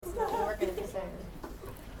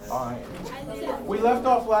All right. We left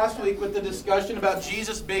off last week with the discussion about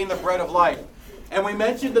Jesus being the bread of life. And we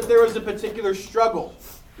mentioned that there was a particular struggle.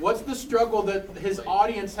 What's the struggle that his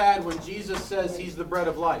audience had when Jesus says he's the bread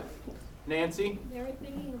of life? Nancy? They were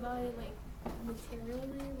thinking about it like materially,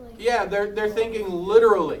 like Yeah, they're thinking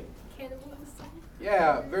literally. cannibalism.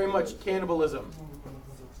 Yeah, very much cannibalism.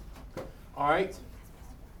 All right.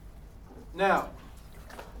 Now,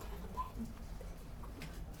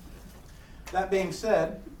 that being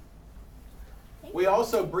said, we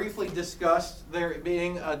also briefly discussed there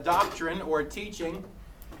being a doctrine or a teaching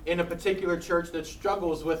in a particular church that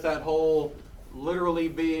struggles with that whole literally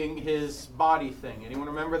being his body thing. Anyone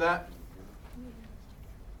remember that?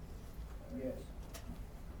 Yes.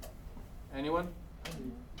 Anyone?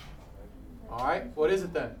 All right. What is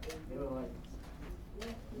it then? They were like,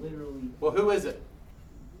 literally, Well, who is it?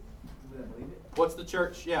 would I believe it? What's the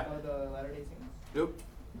church? Yeah. The Latter-day Saints. Nope.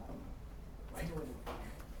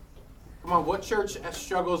 Come on, what church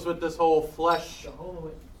struggles with this whole flesh? Jehovah's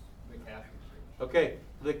Witnesses. The Catholic Church. Okay,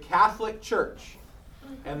 the Catholic Church.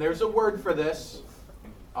 And there's a word for this.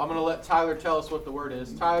 I'm going to let Tyler tell us what the word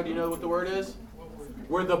is. Tyler, do you know what the word is?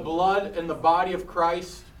 Where the blood and the body of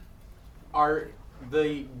Christ are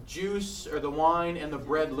the juice or the wine and the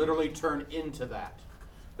bread literally turn into that.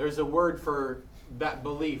 There's a word for that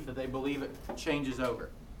belief, that they believe it changes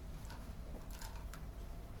over.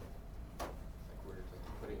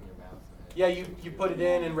 Yeah, you put it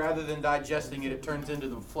in, and rather than digesting it, it turns into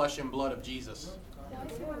the flesh and blood of Jesus. That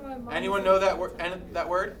was one of my mom's. Anyone know that word? That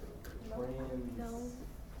word? No.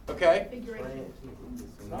 Okay.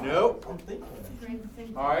 Nope.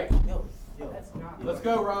 All right. Let's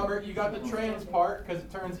go, Robert. You got the trans part because it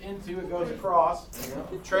turns into, it goes across.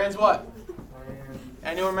 Trans what?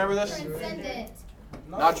 Anyone remember this? Transcendent.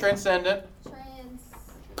 Not transcendent.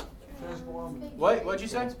 Transform. What? What'd you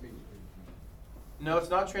say? No,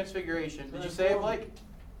 it's not transfiguration. Did you say it, Blake?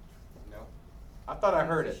 No. I thought I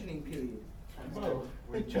heard it. Transitioning period.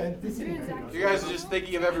 You guys are just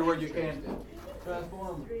thinking of every word you can.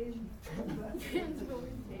 Transform.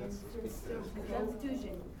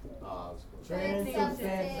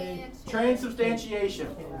 Transubstantiation.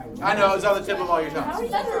 I know, it's on the tip of all your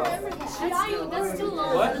tongues. That's too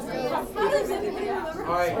long. What?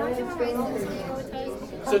 All right.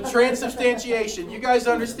 So transubstantiation. You guys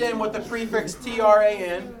understand what the prefix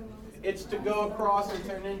TRAN? It's to go across and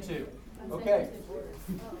turn into. Okay.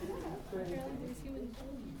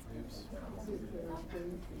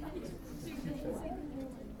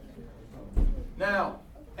 Now,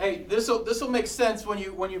 hey, this'll make sense when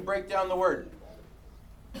you break down the word.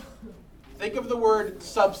 Think of the word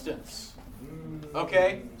substance.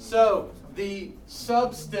 Okay? So the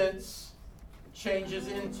substance changes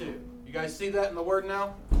into. You guys see that in the word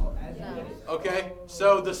now? Okay?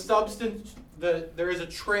 So the substance, there is a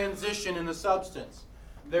transition in the substance.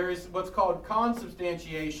 There is what's called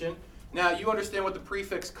consubstantiation. Now, you understand what the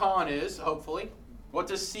prefix con is, hopefully. What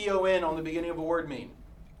does con on the beginning of a word mean?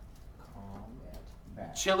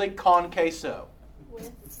 Chili con queso.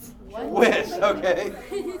 With, okay.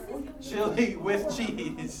 Chili with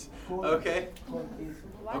cheese. Okay.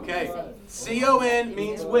 Okay. Con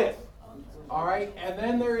means with. All right. And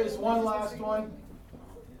then there is one last one.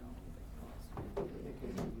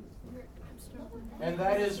 And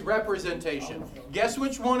that is representation. Guess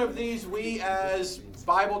which one of these we as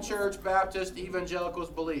Bible Church, Baptist, Evangelicals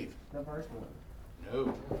believe? The first one.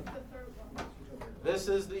 No. This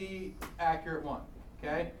is the accurate one.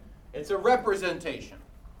 Okay? It's a representation.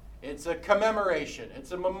 It's a commemoration.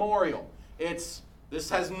 It's a memorial. This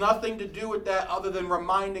has nothing to do with that other than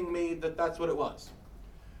reminding me that that's what it was.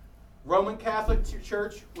 Roman Catholic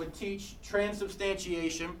Church would teach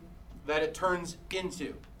transubstantiation, that it turns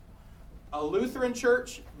into. A Lutheran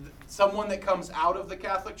church, someone that comes out of the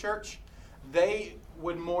Catholic Church, they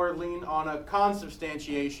would more lean on a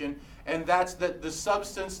consubstantiation, and that's that the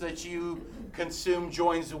substance that you consume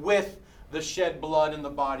joins with the shed blood in the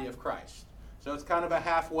body of Christ. So it's kind of a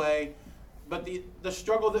halfway. But the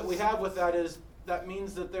struggle that we have with that is that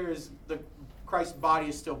means that Christ's body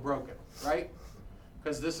is still broken, right?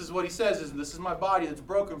 Because this is what he says, is this is my body that's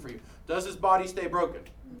broken for you. Does his body stay broken?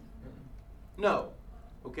 No.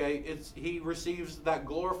 Okay, he receives that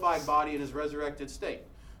glorified body in his resurrected state.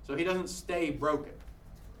 So he doesn't stay broken.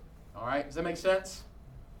 All right, does that make sense?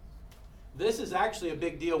 This is actually a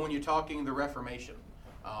big deal when you're talking the Reformation.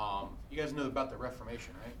 You guys know about the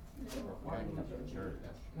Reformation, right? Martin Luther King.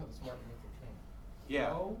 No, it's Martin Luther King.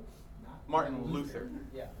 Yeah, Martin Luther.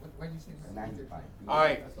 Yeah. Why do you say 95? All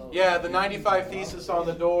right, yeah, the 95 Thesis on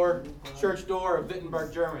the door, church door of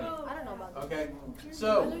Wittenberg, Germany. I don't know about that. Okay,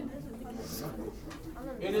 so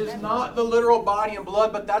It is not the literal body and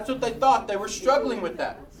blood, but that's what they thought. They were struggling with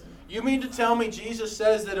that. You mean to tell me Jesus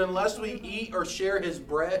says that unless we eat or share his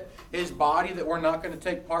bread, his body, that we're not going to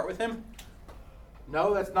take part with him?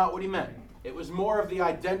 No, that's not what he meant. It was more of the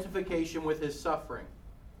identification with his suffering.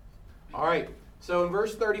 All right, so in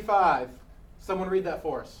verse 35, someone read that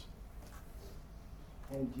for us.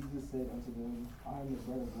 And Jesus said unto them, I am the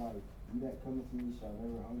bread of life. He that cometh to me shall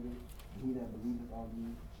never hunger, and he that believeth on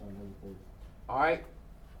me shall never thirst. All right,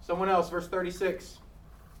 someone else, verse 36.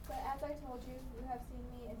 But as I told you, you have seen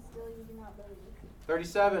me, and still you do not believe.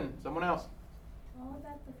 37, someone else. All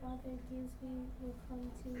that the Father gives me will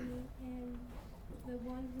come to me, and the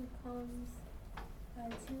one who comes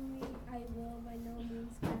to me I will by no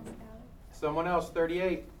means cast out. Someone else,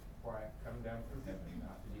 38. For I come down from heaven,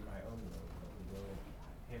 not to do my own will, but the will of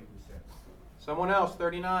him who sent me. Someone else,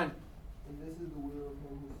 39. And this is the will of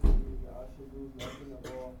him who sent me, that I should lose nothing of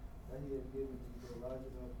all that he hath given me, but rise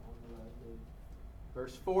it up on the last day.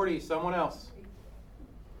 Verse 40, someone else.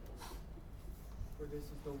 For this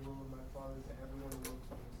is the will of my Father, that everyone who looks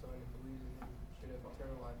on the Son and believes in him should have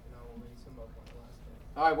eternal life, and I will raise him up on the last day.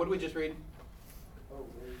 All right, what did we just read? Oh,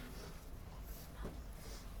 wait.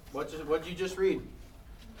 What did you just read?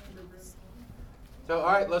 So,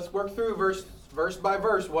 all right, let's work through verse by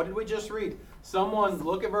verse. What did we just read? Someone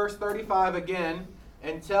look at verse 35 again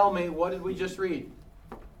and tell me, what did we just read?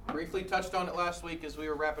 Briefly touched on it last week as we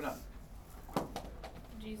were wrapping up.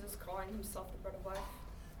 Jesus calling himself the bread of life.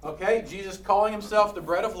 Okay, Jesus calling himself the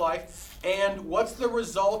bread of life. And what's the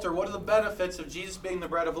result or what are the benefits of Jesus being the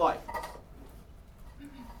bread of life?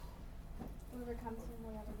 Whoever comes to him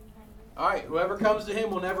will never be hungry. All right, whoever comes to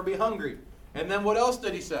him will never be hungry. And then what else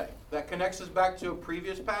did he say? That connects us back to a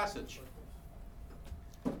previous passage.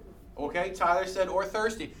 Okay, Tyler said, or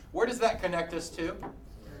thirsty. Where does that connect us to?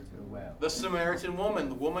 The Samaritan woman,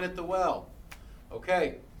 the woman at the well.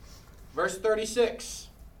 Okay, verse 36.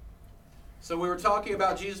 So we were talking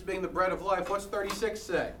about Jesus being the bread of life. What's 36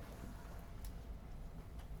 say?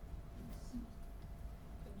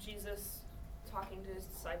 Jesus talking to his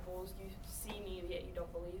disciples, you see me, yet you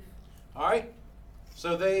don't believe. All right.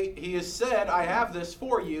 So he has said, I have this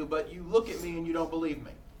for you, but you look at me and you don't believe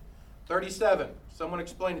me. 37. Someone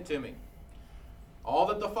explain it to me. All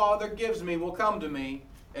that the Father gives me will come to me,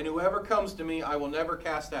 and whoever comes to me I will never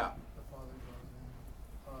cast out. The Father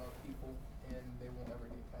draws in people, and they won't ever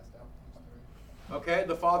get cast out from his story. Okay,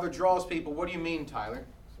 the Father draws people. What do you mean, Tyler?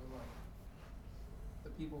 So, the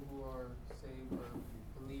people who are saved or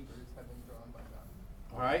believers have been drawn by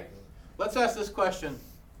God. All right. Let's ask this question.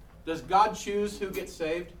 Does God choose who gets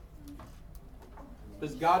saved?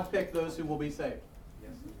 Does God pick those who will be saved?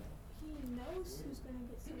 He knows who's going to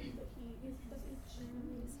get saved, but he doesn't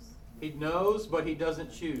choose. He knows, but he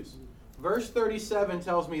doesn't choose. Verse 37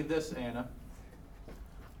 tells me this, Anna.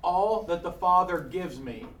 All that the Father gives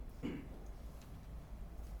me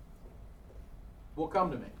will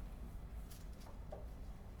come to me.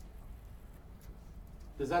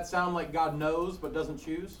 Does that sound like God knows but doesn't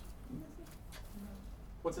choose?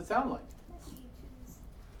 What's it sound like?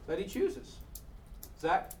 That he chooses.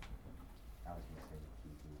 Zach?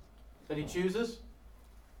 That he chooses?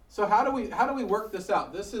 So how do we work this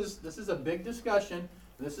out? This is a big discussion.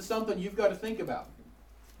 This is something you've got to think about.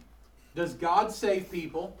 Does God save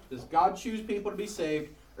people? Does God choose people to be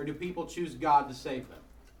saved? Or do people choose God to save them?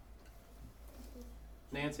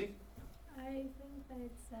 Nancy? I think that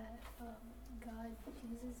it's that God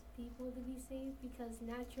chooses people to be saved because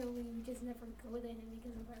naturally we just never go to him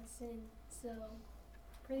because of our sin. So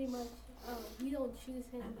pretty much we don't choose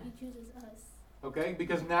him, he chooses us. Okay,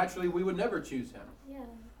 because naturally we would never choose him. Yeah.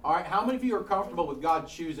 All right, how many of you are comfortable with God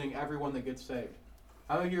choosing everyone that gets saved?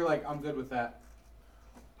 How many of you are like, I'm good with that?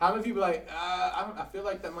 How many of you are like, I feel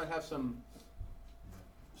like that might have some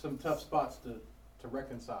tough spots to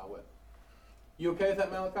reconcile with? You okay with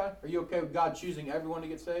that, Malachi? Are you okay with God choosing everyone to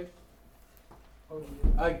get saved? Oh,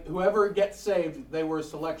 yeah. Like, whoever gets saved, they were a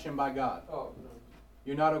selection by God. Oh, no.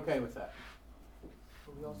 You're not okay with that.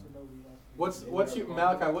 But we also know we have to. What's your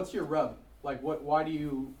Malachi? What's your rub? Like, why do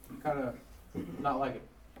you kind of not like it?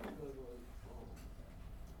 Because,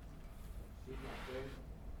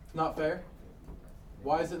 it's It's not fair.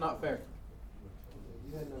 Why is it not fair?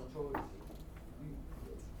 you had no choice.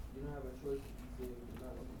 You don't have a choice to be saved. You're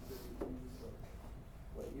not necessarily choosing,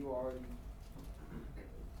 but you already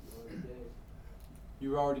dead.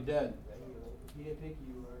 You were already dead. If he didn't pick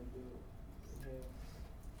you, you were already dead.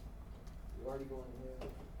 You're already going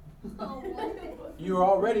to hell. You were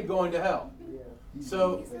already going to hell. Yeah.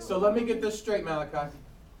 So let me get this straight, Malachi.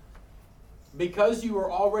 Because you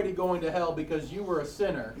were already going to hell because you were a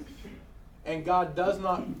sinner, and God does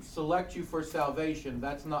not select you for salvation,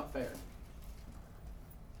 that's not fair.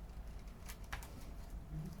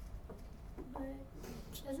 But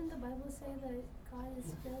doesn't the Bible say that God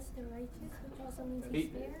is just and righteous, which also means he's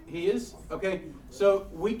fair? He is? Okay, so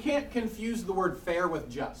we can't confuse the word fair with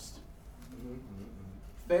just.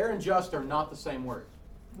 Fair and just are not the same word.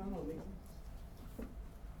 No, it makes sense.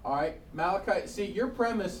 All right, Malachi, see, your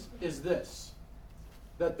premise is this,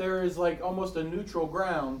 that there is like almost a neutral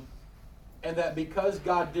ground, and that because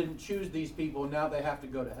God didn't choose these people, now they have to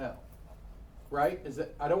go to hell. Right? Is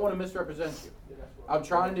that, I don't want to misrepresent you. Yeah, that's what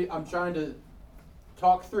I'm trying to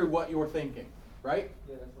talk through what you're thinking, right?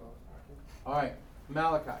 Yeah, that's what I was thinking. All right,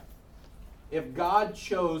 Malachi. If God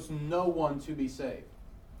chose no one to be saved,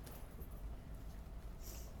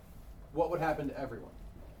 what would happen to everyone?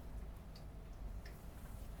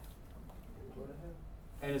 Go to hell.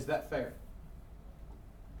 And is that fair?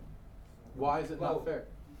 Why is it not Well, fair?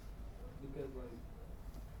 Because like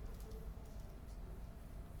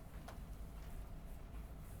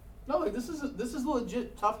No, like this is a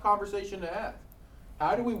legit tough conversation to have.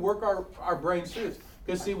 How do we work our brains through this?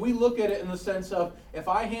 Because see, we look at it in the sense of if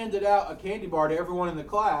I handed out a candy bar to everyone in the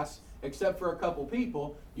class except for a couple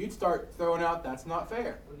people, you'd start throwing out that's not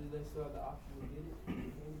fair. Or did they still have the option to get it? The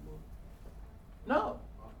candy bar? No.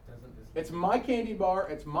 Doesn't this? It's my candy bar,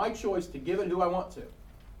 it's my choice to give it who I want to.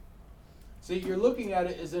 See, you're looking at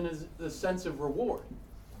it as in the sense of reward.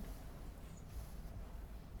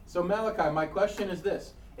 So Malachi, my question is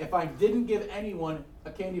this. If I didn't give anyone a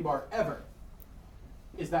candy bar ever,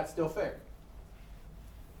 is that still fair?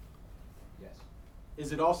 Yes.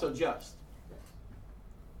 Is it also just?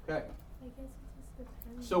 Okay. I guess it just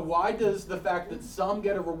depends. So why does the fact that some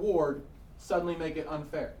get a reward suddenly make it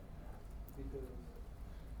unfair? Because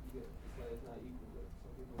you get it's like it's not equal. Like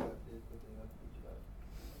some people got this, but they got what you got.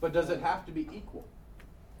 But does it have to be equal?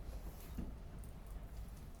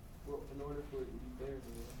 Well, in order for it to be fair,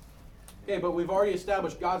 then Okay, but we've already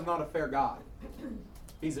established God's not a fair God.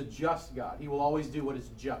 He's a just God. He will always do what is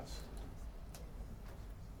just.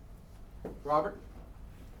 Robert?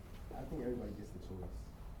 I think everybody gets the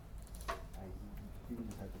choice. People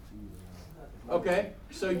just have to choose. You know? Okay,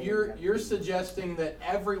 so you're suggesting that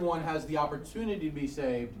everyone has the opportunity to be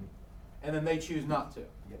saved, and then they choose not to.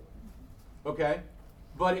 Yep. Okay?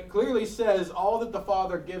 But it clearly says all that the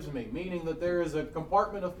Father gives me, meaning that there is a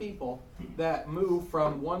compartment of people that move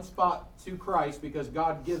from one spot to Christ because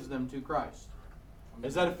God gives them to Christ.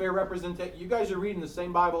 Is that a fair representation? You guys are reading the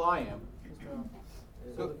same Bible I am.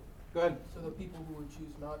 So, Go ahead. so the people who would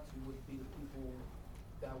choose not to would be the people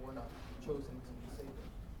that were not chosen to be saved.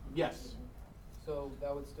 Yes. So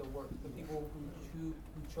that would still work. The people who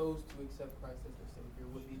chose to accept Christ as their Savior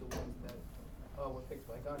would be the ones that were fixed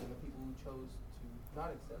by God, and the people who chose to not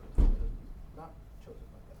accept it would be not chosen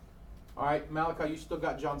by God. All right, Malachi, you still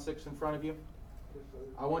got John 6 in front of you?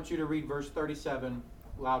 I want you to read verse 37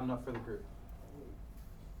 loud enough for the group.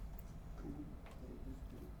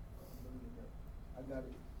 I got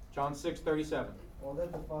it. John 6:37. All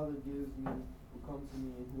that the Father gives me will come to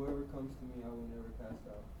me, and whoever comes to me I will never cast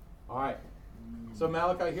out. All right. So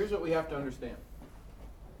Malachi, here's what we have to understand.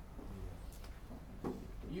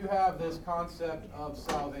 You have this concept of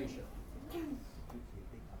salvation.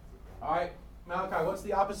 All right, Malachi, what's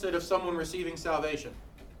the opposite of someone receiving salvation?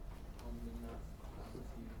 Not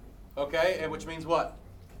receiving Okay, and which means what?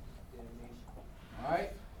 damnation. All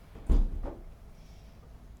right.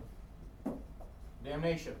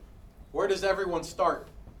 Damnation. Where does everyone start?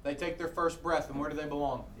 They take their first breath, and where do they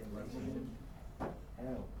belong?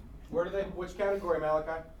 Hell. Where do they? Which category,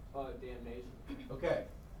 Malachi? Damnation. Okay,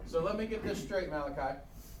 so let me get this straight, Malachi.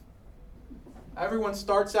 Everyone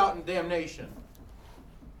starts out in damnation.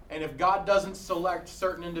 And if God doesn't select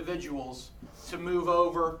certain individuals to move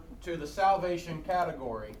over to the salvation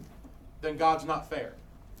category, then God's not fair.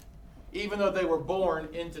 Even though they were born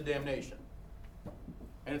into damnation.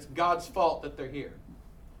 And it's God's fault that they're here.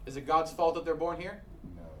 Is it God's fault that they're born here?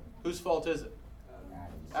 No. Whose fault is it?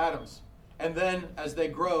 Adams. Adam's. And then as they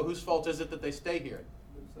grow, whose fault is it that they stay here?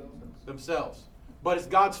 Themselves. But it's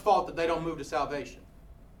God's fault that they don't move to salvation.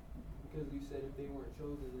 Because we said if they weren't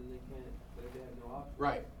chosen, then they can't. They have no option.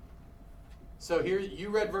 Right. So here, you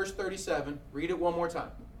read verse 37. Read it one more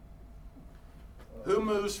time. Who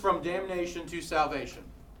moves from damnation to salvation?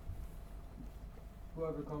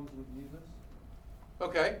 Whoever comes with Jesus.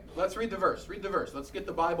 Okay, let's read the verse. Read the verse. Let's get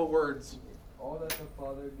the Bible words. All that the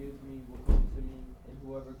Father gives me will come to me, and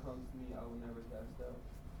whoever comes to me I will never cast out.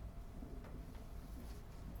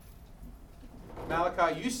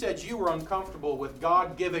 Malachi, you said you were uncomfortable with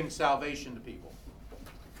God giving salvation to people.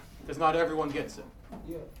 Because not everyone gets it.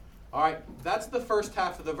 Yeah. All right, that's the first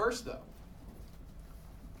half of the verse, though.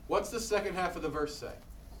 What's the second half of the verse say?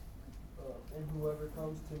 And whoever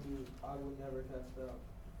comes to me, I will never cast out.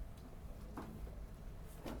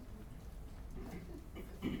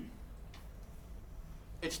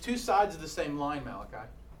 It's two sides of the same line, Malachi.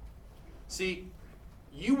 See,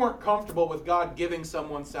 you weren't comfortable with God giving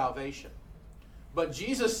someone salvation. But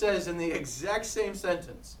Jesus says in the exact same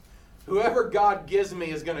sentence, whoever God gives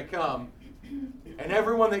me is going to come, and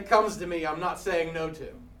everyone that comes to me, I'm not saying no to.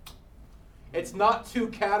 It's not two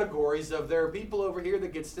categories of there are people over here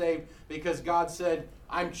that get saved because God said,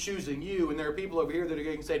 I'm choosing you, and there are people over here that are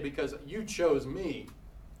getting saved because you chose me.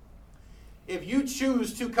 If you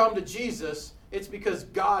choose to come to Jesus, it's because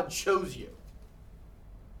God chose you.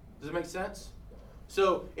 Does it make sense?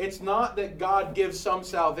 So it's not that God gives some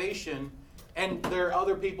salvation and there are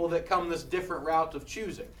other people that come this different route of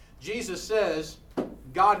choosing. Jesus says,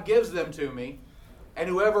 God gives them to me, and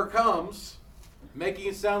whoever comes, making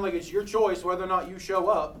it sound like it's your choice whether or not you show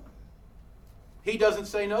up, he doesn't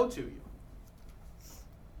say no to you.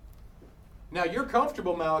 Now, you're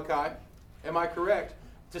comfortable, Malachi, am I correct,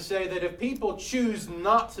 to say that if people choose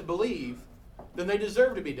not to believe, then they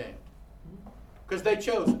deserve to be damned. Because they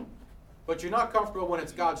chose it. But you're not comfortable when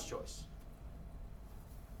it's God's choice.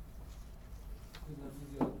 Because that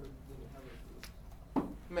means the other person didn't have a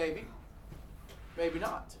choice. Maybe. Maybe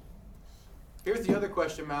not. Here's the other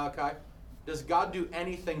question, Malachi. Does God do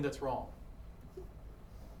anything that's wrong?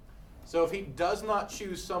 So if he does not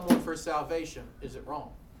choose someone for salvation, is it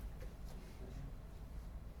wrong?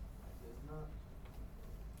 It's not.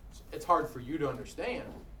 It's hard for you to understand.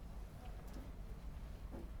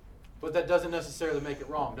 But that doesn't necessarily make it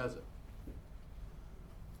wrong, does it?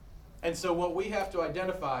 And so what we have to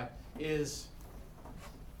identify is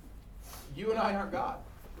you and I aren't God.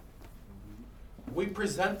 We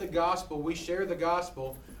present the gospel, we share the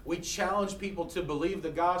gospel, we challenge people to believe the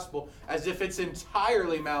gospel as if it's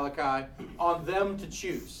entirely, Malachi, on them to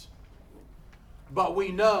choose. But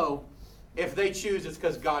we know if they choose, it's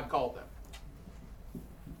because God called them.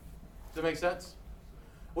 Does that make sense?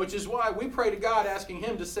 Which is why we pray to God asking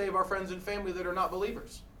him to save our friends and family that are not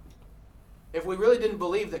believers. If we really didn't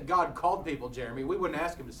believe that God called people, Jeremy, we wouldn't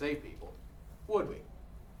ask him to save people, would we?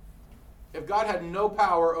 If God had no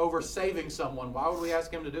power over saving someone, why would we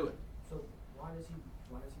ask him to do it? So why does he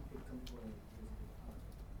pick some people?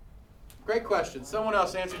 Great question. Someone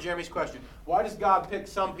else answer Jeremy's question. Why does God pick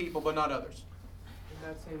some people but not others? In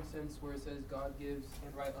that same sense where it says God gives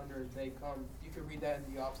and right under they come, you could read that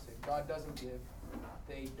in the opposite. God doesn't give,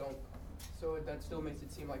 they don't come. So that still makes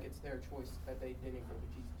it seem like it's their choice that they didn't go to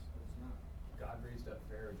Jesus. It's not. God raised up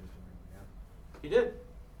Pharaoh just to bring him down. He did.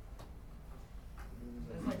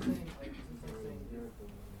 It's like saying,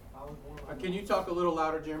 if I was born on Can you talk a little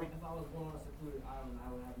louder, Jeremy? if I was born on a secluded island,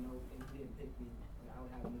 I would have no, and he didn't pick me, I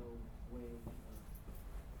would have no way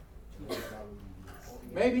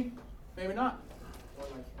of Maybe. Maybe not. Or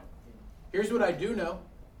like, Here's what I do know.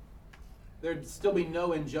 There'd still be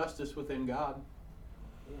no injustice within God.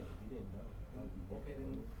 yeah, if you didn't know. Okay,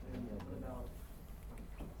 then what about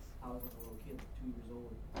I was like a little kid, like 2 years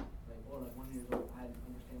old, like, or like 1 year old, I didn't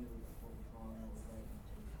understand what was wrong and what was right,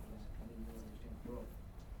 I didn't really understand the world.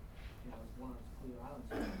 You know, I was born on a secluded island,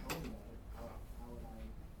 so I told me about it. How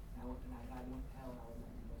would I went to hell, how would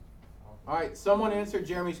that be justified? All right, someone answer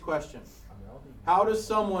Jeremy's question. I mean, I don't think How does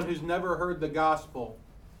someone who's never heard the gospel,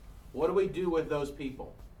 what do we do with those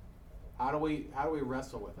people? How do we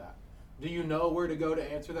wrestle with that? Do you know where to go to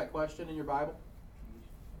answer that question in your Bible?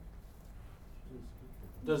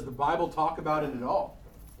 Does the Bible talk about it at all?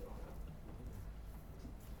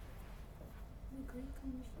 The Great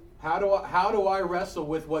Commission. How do I wrestle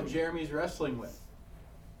with what Jeremy's wrestling with?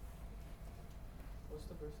 What's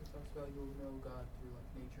the verse that talks about you'll know God through like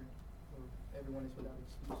nature, or everyone is without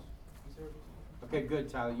excuse? Is there a verse? Okay, good,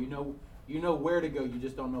 Tyler. You know where to go. You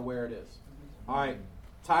just don't know where it is. All right.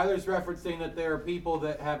 Tyler's referencing that there are people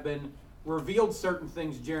that have been revealed certain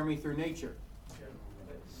things, Jeremy, through nature.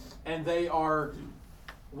 And they are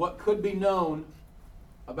what could be known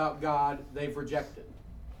about God, they've rejected.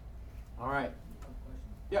 All right.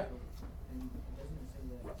 Yeah. And doesn't it say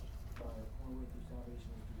that only way through salvation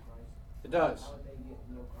is through Christ? It does. How would they get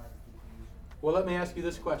to know Christ through creation? Well, let me ask you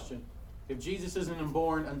this question. If Jesus isn't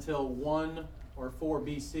born until 1 or 4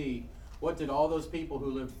 BC, what did all those people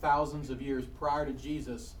who lived thousands of years prior to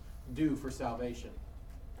Jesus do for salvation?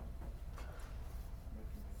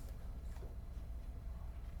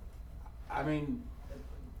 I mean,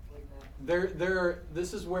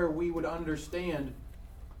 this is where we would understand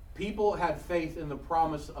people had faith in the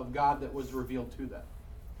promise of God that was revealed to them.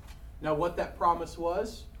 Now, what that promise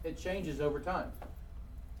was, it changes over time.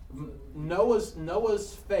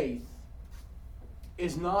 Noah's faith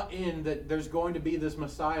is not in that there's going to be this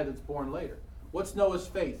Messiah that's born later. What's Noah's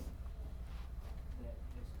faith? That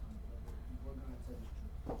is what God said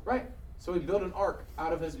is true. Right. So he built an ark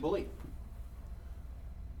out of his belief.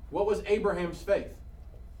 What was Abraham's faith?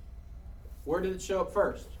 Where did it show up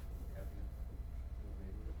first?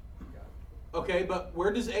 Okay, but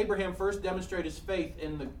where does Abraham first demonstrate his faith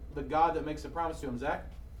in the God that makes a promise to him, Zach?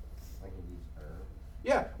 Like in these Arab.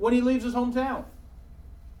 Yeah, when he leaves his hometown.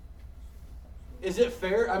 Is it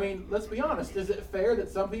fair? I mean, let's be honest. Is it fair that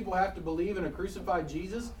some people have to believe in a crucified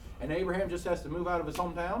Jesus and Abraham just has to move out of his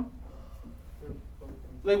hometown?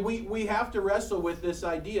 Like we have to wrestle with this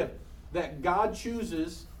idea that God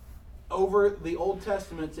chooses over the Old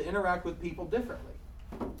Testament to interact with people differently.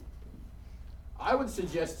 I would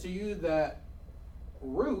suggest to you that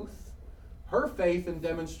Ruth, her faith and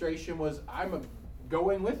demonstration was, I'm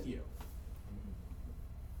going with you.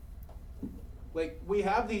 Like, we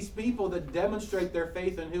have these people that demonstrate their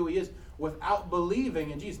faith in who he is without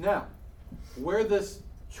believing in Jesus. Now, where this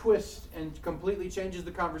twist and completely changes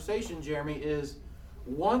the conversation, Jeremy, is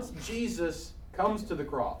once Jesus comes to the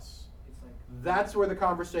cross, It's like that's where the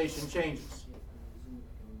conversation changes. yeah, isn't it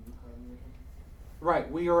like a new covenant or something? Right,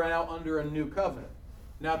 we are now under a new covenant.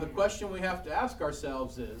 Now, the question we have to ask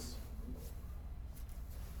ourselves is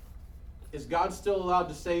God still allowed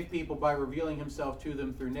to save people by revealing himself to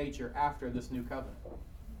them through nature after this new covenant?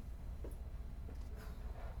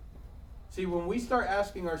 See, when we start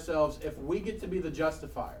asking ourselves if we get to be the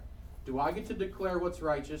justifier, do I get to declare what's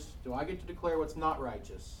righteous? Do I get to declare what's not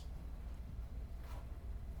righteous?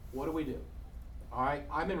 What do we do? All right,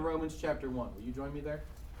 I'm in Romans chapter 1. Will you join me there?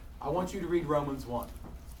 I want you to read Romans 1.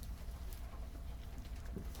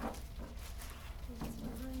 It's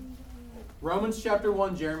behind, Romans chapter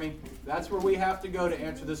 1, Jeremy. That's where we have to go to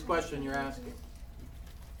answer this question you're asking.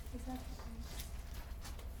 is that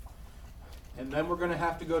And then we're going to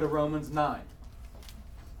have to go to Romans 9.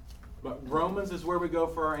 But Romans is where we go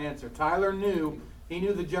for our answer. Tyler knew, he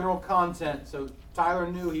knew the general content, so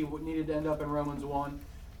Tyler knew he needed to end up in Romans 1.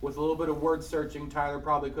 With a little bit of word searching, Tyler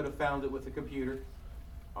probably could have found it with the computer.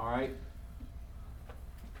 All right.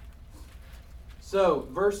 So,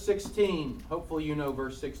 verse 16. Hopefully you know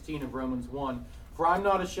verse 16 of Romans 1. For I'm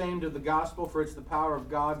not ashamed of the gospel, for it's the power of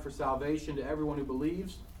God for salvation to everyone who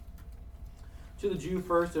believes, to the Jew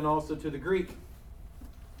first and also to the Greek.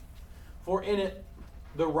 For in it,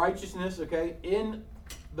 the righteousness, in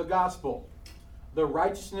the gospel, the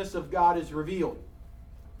righteousness of God is revealed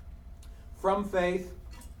from faith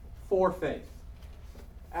for faith.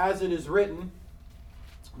 As it is written,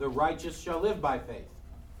 the righteous shall live by faith.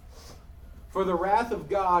 For the wrath of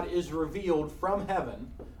God is revealed from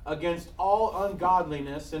heaven against all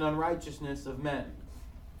ungodliness and unrighteousness of men.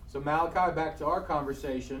 So Malachi, back to our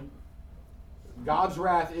conversation, God's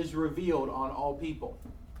wrath is revealed on all people,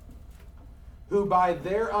 who by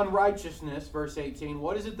their unrighteousness, verse 18,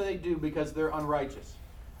 what is it they do because they're unrighteous?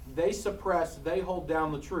 They suppress, they hold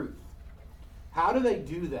down the truth. How do they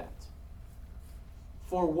do that?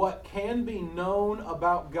 For what can be known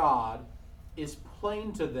about God is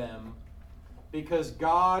plain to them because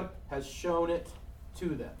God has shown it to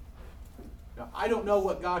them. Now, I don't know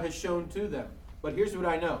what God has shown to them, but here's what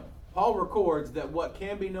I know. Paul records that what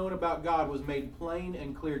can be known about God was made plain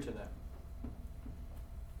and clear to them.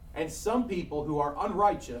 And some people who are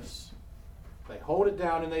unrighteous, they hold it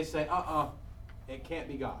down and they say, it can't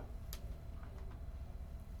be God.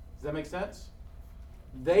 Does that make sense?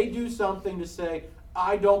 They do something to say,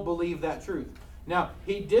 I don't believe that truth. Now,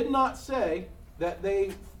 he did not say that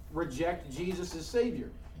they reject Jesus as Savior.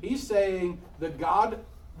 He's saying the God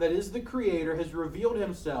that is the Creator has revealed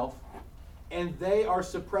himself and they are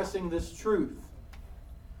suppressing this truth.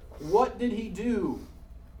 What did he do?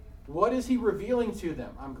 What is he revealing to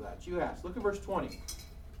them? I'm glad you asked. Look at verse 20.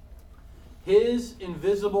 His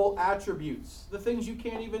invisible attributes, the things you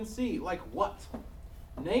can't even see. Like what?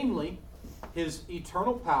 Namely, his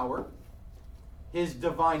eternal power, his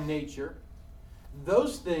divine nature.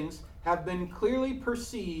 Those things have been clearly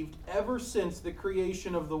perceived ever since the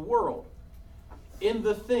creation of the world in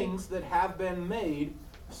the things that have been made,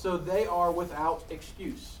 so they are without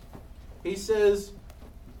excuse. He says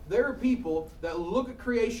there are people that look at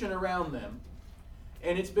creation around them,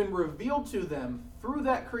 and it's been revealed to them through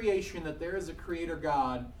that creation that there is a creator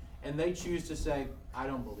God, and they choose to say, I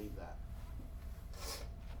don't believe that.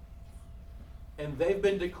 And they've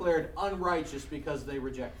been declared unrighteous because they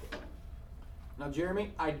reject it. Now,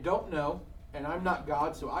 Jeremy, I don't know, and I'm not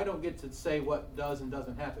God, so I don't get to say what does and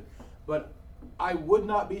doesn't happen. But I would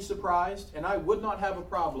not be surprised, and I would not have a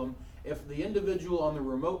problem if the individual on the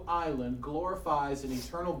remote island glorifies an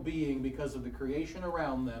eternal being because of the creation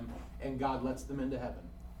around them, and God lets them into heaven?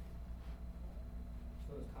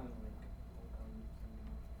 So it's kind of like,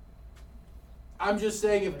 I'm just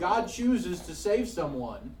saying, if God chooses to save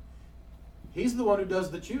someone, He's the one who does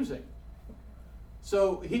the choosing.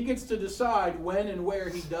 So He gets to decide when and where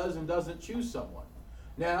He does and doesn't choose someone.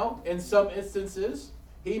 Now, in some instances,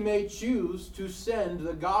 He may choose to send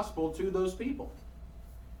the gospel to those people.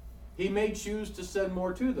 He may choose to send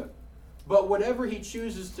more to them. But whatever He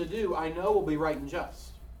chooses to do, I know will be right and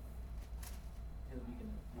just.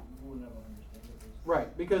 we'll never understand it.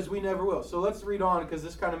 Right, because we never will. So let's read on, because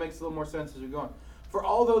this kind of makes a little more sense as we go on. For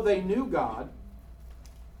although they knew God,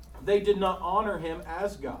 they did not honor Him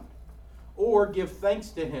as God, or give thanks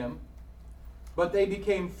to Him, but they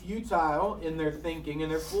became futile in their thinking,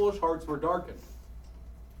 and their foolish hearts were darkened.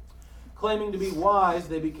 Claiming to be wise,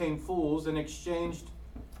 they became fools, and exchanged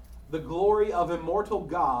the glory of immortal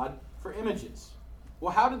God for images.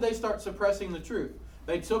 Well, how did they start suppressing the truth?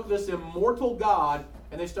 They took this immortal God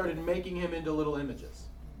and they started making Him into little images.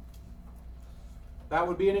 That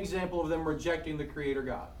would be an example of them rejecting the Creator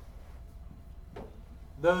God.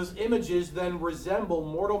 Those images then resemble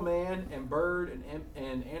mortal man and bird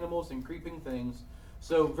and animals and creeping things.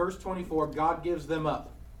 So verse 24, God gives them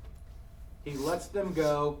up. He lets them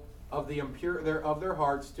go of their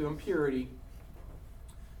hearts to impurity,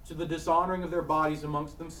 to the dishonoring of their bodies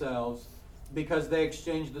amongst themselves, because they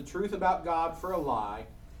exchanged the truth about God for a lie,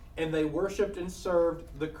 and they worshipped and served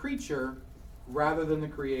the creature rather than the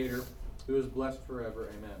Creator, who is blessed forever.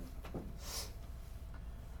 Amen.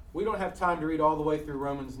 We don't have time to read all the way through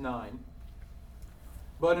Romans 9,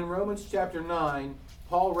 but in Romans chapter 9,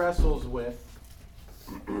 Paul wrestles with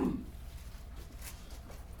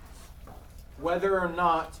whether or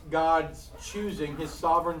not God's choosing, His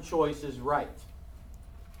sovereign choice, is right.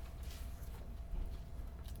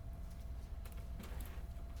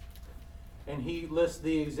 And he lists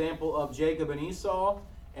the example of Jacob and Esau,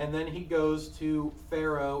 and then he goes to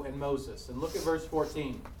Pharaoh and Moses. And look at verse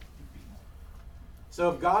 14.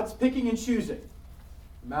 So if God's picking and choosing,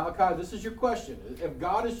 Malachi, this is your question. If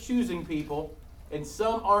God is choosing people and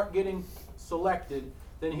some aren't getting selected,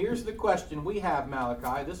 then here's the question we have,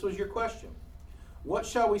 Malachi. This was your question. What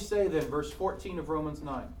shall we say then, verse 14 of Romans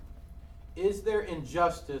 9? Is there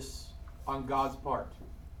injustice on God's part?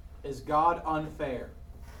 Is God unfair?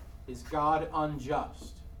 Is God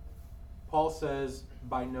unjust? Paul says,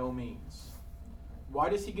 by no means. Why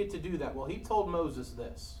does he get to do that? Well, he told Moses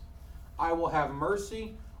this: I will have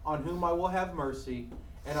mercy on whom I will have mercy,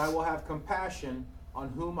 and I will have compassion on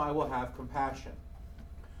whom I will have compassion.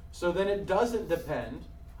 So then it doesn't depend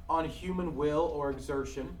on human will or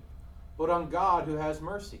exertion, but on God who has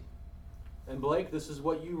mercy. And Blake, this is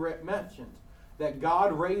what you mentioned, that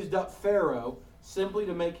God raised up Pharaoh simply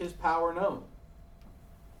to make His power known.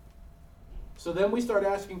 So then we start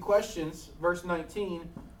asking questions. Verse 19,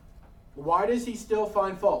 why does He still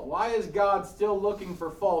find fault? Why is God still looking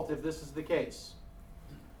for fault if this is the case?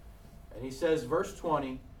 And he says, verse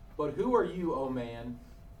 20, but who are you, O man,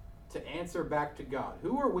 to answer back to God?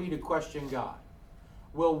 Who are we to question God?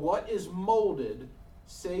 Will what is molded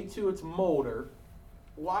say to its molder,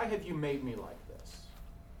 why have you made me like this?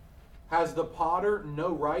 Has the potter no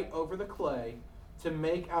right over the clay to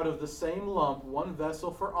make out of the same lump one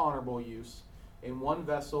vessel for honorable use and one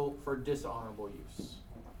vessel for dishonorable use?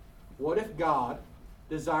 What if God,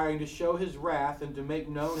 desiring to show His wrath and to make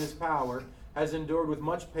known His power, has endured with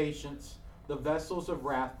much patience the vessels of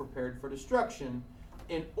wrath prepared for destruction,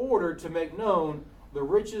 in order to make known the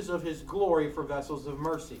riches of His glory for vessels of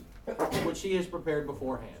mercy, which He has prepared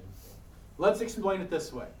beforehand? Let's explain it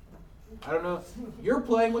this way. I don't know. You're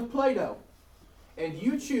playing with Play-Doh, and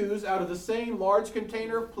you choose out of the same large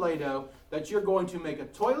container of Play-Doh that you're going to make a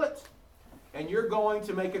toilet and you're going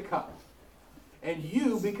to make a cup. And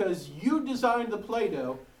you, because you designed the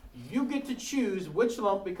Play-Doh, you get to choose which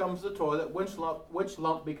lump becomes the toilet, which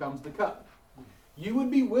lump becomes the cup. You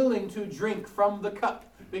would be willing to drink from the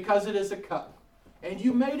cup because it is a cup, and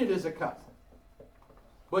you made it as a cup.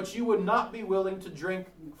 But you would not be willing to drink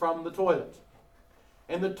from the toilet.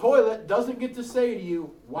 And the toilet doesn't get to say to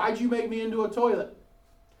you, why'd you make me into a toilet?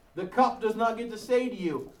 The cup does not get to say to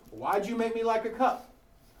you, why'd you make me like a cup?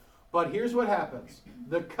 But here's what happens.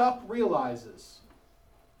 The cup realizes,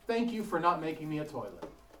 thank you for not making me a toilet.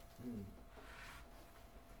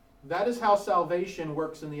 That is how salvation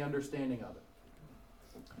works in the understanding of it.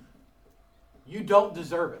 You don't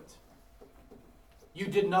deserve it. You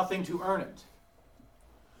did nothing to earn it.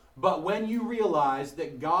 But when you realize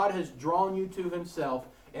that God has drawn you to Himself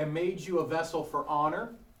and made you a vessel for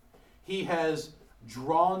honor, He has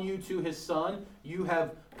drawn you to his Son. You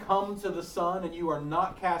have come to the Son and you are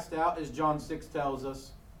not cast out, as John 6 tells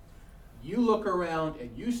us. You look around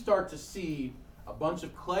and you start to see a bunch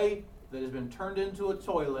of clay that has been turned into a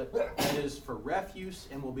toilet that is for refuse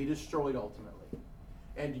and will be destroyed ultimately.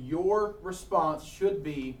 And your response should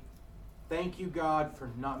be, thank you, God,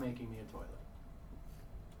 for not making me a toilet.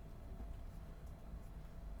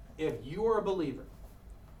 If you are a believer,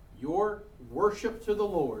 your worship to the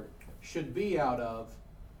Lord should be out of,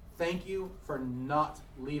 thank you for not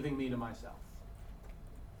leaving me to myself.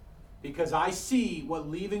 Because I see what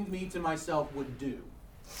leaving me to myself would do.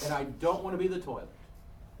 And I don't want to be the toilet.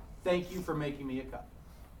 Thank you for making me a cup.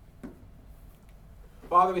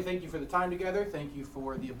 Father, we thank you for the time together. Thank you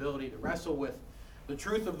for the ability to wrestle with the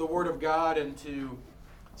truth of the Word of God and to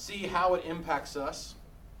see how it impacts us.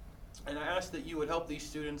 And I ask that you would help these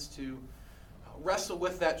students to wrestle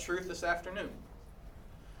with that truth this afternoon.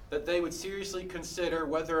 That they would seriously consider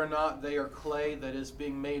whether or not they are clay that is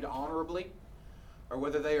being made honorably, or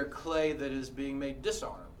whether they are clay that is being made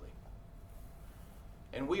dishonorably.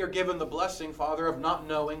 And we are given the blessing, Father, of not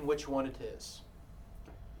knowing which one it is.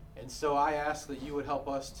 And so I ask that you would help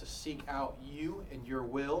us to seek out you and your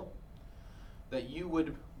will, that you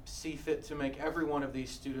would see fit to make every one of these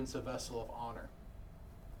students a vessel of honor,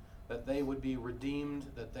 that they would be redeemed,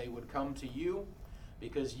 that they would come to you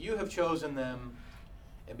because you have chosen them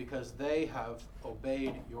and because they have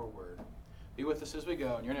obeyed your word. Be with us as we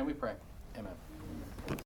go. In your name we pray. Amen.